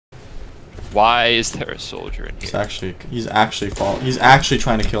Why is there a soldier in here? He's actually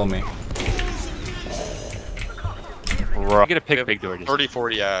trying to kill me. Bro. I'm gonna pick big door.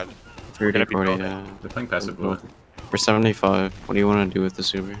 30-40 ad. 30-40 ad. They're playing passive blue. For 75, what do you want to do with the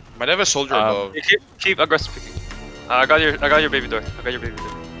super? Might have a soldier above. Keep aggressive picking. I got your baby door.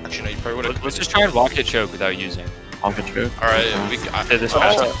 Actually, no, you probably would have. Let's just try and rocket choke without using. Rocket choke? Alright, This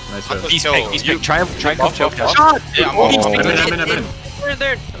matchup. Nice He's pick. Try and come choke. Shot! Yeah, I'm I'm in. We're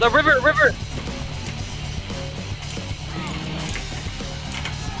there. The river.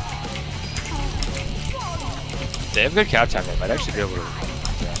 They have good cap time. They might actually be able to.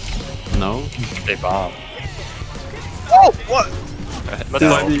 No. They bomb. Oh, what? What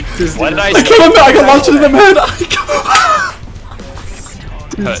did I say? I killed him! I got launched into the head!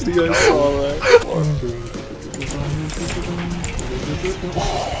 Dude, you guys saw that.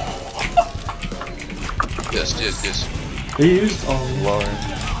 Yes. They used Lauren.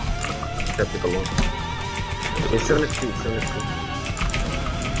 Skeptical one. It's 7-2.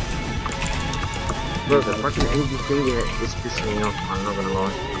 Bro, the fucking NG thing is pissing me off, I'm not gonna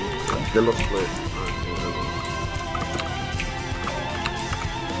lie. They look split.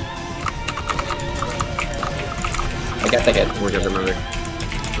 I got the hit. We got the medic.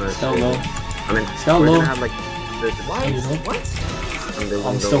 Down low. I mean, Down we're low. gonna have like... What?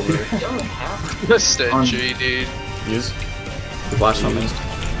 I'm still here. Stingy, dude. Use. The flash on me.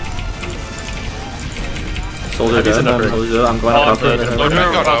 Soldier dead. I'm going up.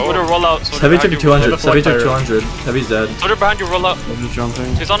 Soldier roll out. Heavy took 200. Heavy took 200. Heavy's dead. Soldier behind you, roll out. Soldier's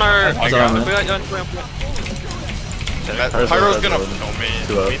jumping. He's on our. Pyro's gonna kill me.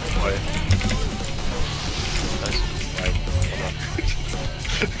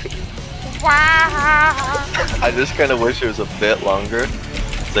 I just kind of wish it was a bit longer,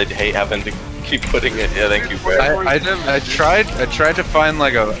 because I'd hate having to keep putting it. Yeah, thank you, Brad. I tried to find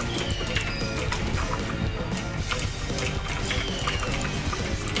like a.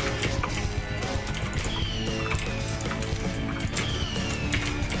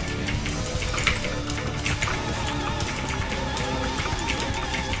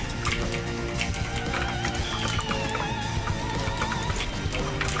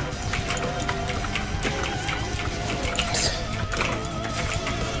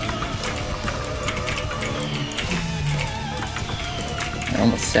 I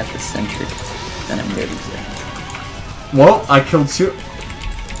almost set the sentry. Then I'm ready to. Well, I killed two.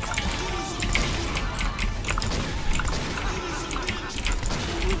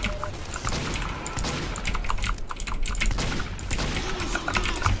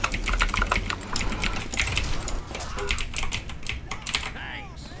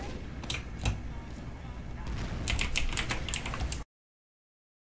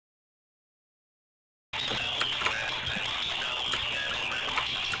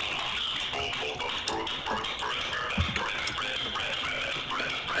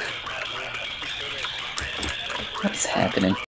 What's happening?